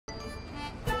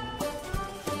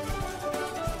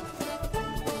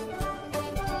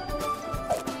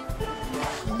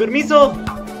¡Permiso!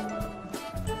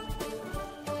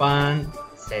 Pan,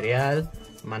 cereal,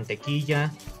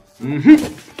 mantequilla.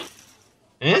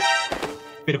 ¿Eh?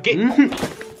 ¿Pero qué?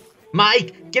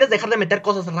 Mike, ¿quieres dejar de meter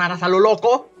cosas raras a lo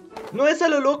loco? No es a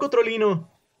lo loco, Trolino.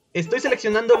 Estoy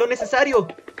seleccionando lo necesario.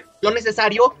 ¿Lo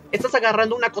necesario? Estás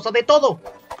agarrando una cosa de todo.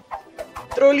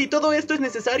 Trolli, todo esto es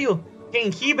necesario.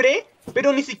 ¿Jengibre?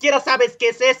 Pero ni siquiera sabes qué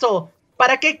es eso.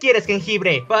 ¿Para qué quieres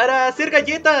jengibre? Para hacer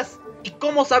galletas. ¿Y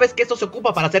cómo sabes que eso se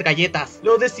ocupa para hacer galletas?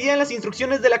 Lo decía en las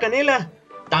instrucciones de la canela.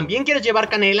 ¿También quieres llevar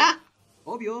canela?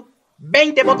 Obvio.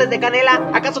 20 botes de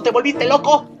canela. ¿Acaso te volviste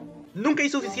loco? Nunca hay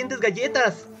suficientes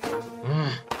galletas.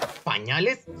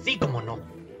 ¿Pañales? Sí, cómo no.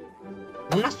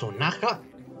 ¿Una sonaja?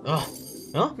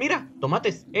 ¿No? Mira,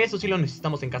 tomates. Eso sí lo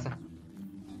necesitamos en casa.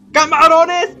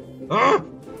 ¡Camarones!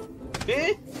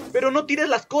 ¿Eh? Pero no tires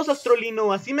las cosas,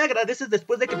 Trolino. Así me agradeces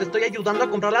después de que te estoy ayudando a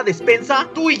comprar la despensa.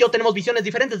 Tú y yo tenemos visiones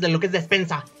diferentes de lo que es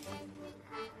despensa.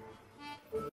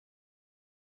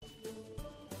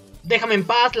 Déjame en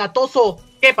paz, latoso.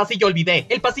 ¿Qué pasillo olvidé?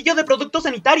 El pasillo de productos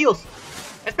sanitarios.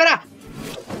 ¡Espera!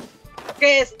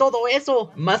 ¿Qué es todo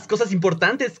eso? Más cosas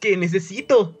importantes que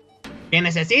necesito. ¿Qué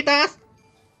necesitas?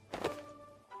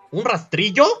 ¿Un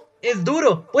rastrillo? Es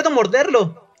duro, puedo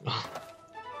morderlo.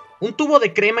 ¿Un tubo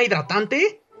de crema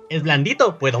hidratante? Es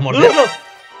blandito, puedo morderlo.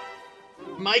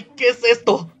 Mike, ¿qué es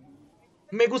esto?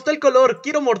 Me gusta el color,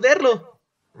 quiero morderlo.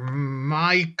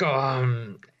 Mike,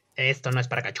 esto no es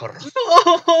para cachorros.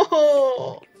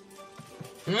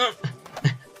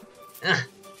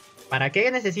 ¿Para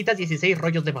qué necesitas 16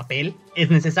 rollos de papel? Es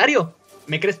necesario.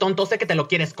 ¿Me crees tonto? Sé que te lo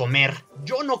quieres comer.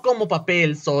 Yo no como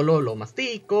papel, solo lo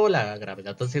mastico, la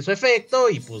gravedad hace su efecto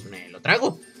y pues me lo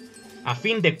trago. A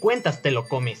fin de cuentas te lo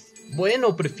comes.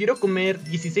 Bueno, prefiero comer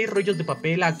 16 rollos de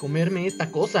papel a comerme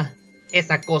esta cosa.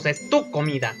 Esa cosa es tu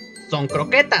comida. Son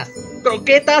croquetas.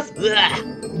 ¿Croquetas?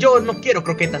 ¡Ugh! Yo no quiero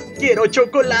croquetas, quiero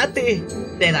chocolate.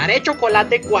 Te daré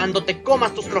chocolate cuando te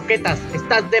comas tus croquetas.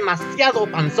 Estás demasiado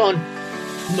panzón.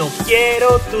 No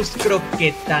quiero tus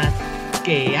croquetas.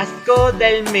 ¡Qué asco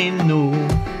del menú!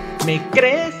 ¿Me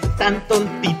crees tan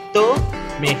tontito?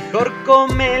 Mejor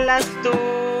cómelas tú.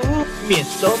 Mi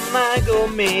estómago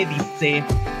me dice: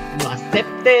 no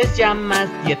aceptes ya más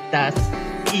dietas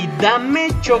y dame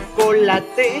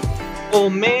chocolate o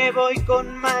me voy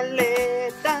con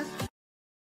maleta.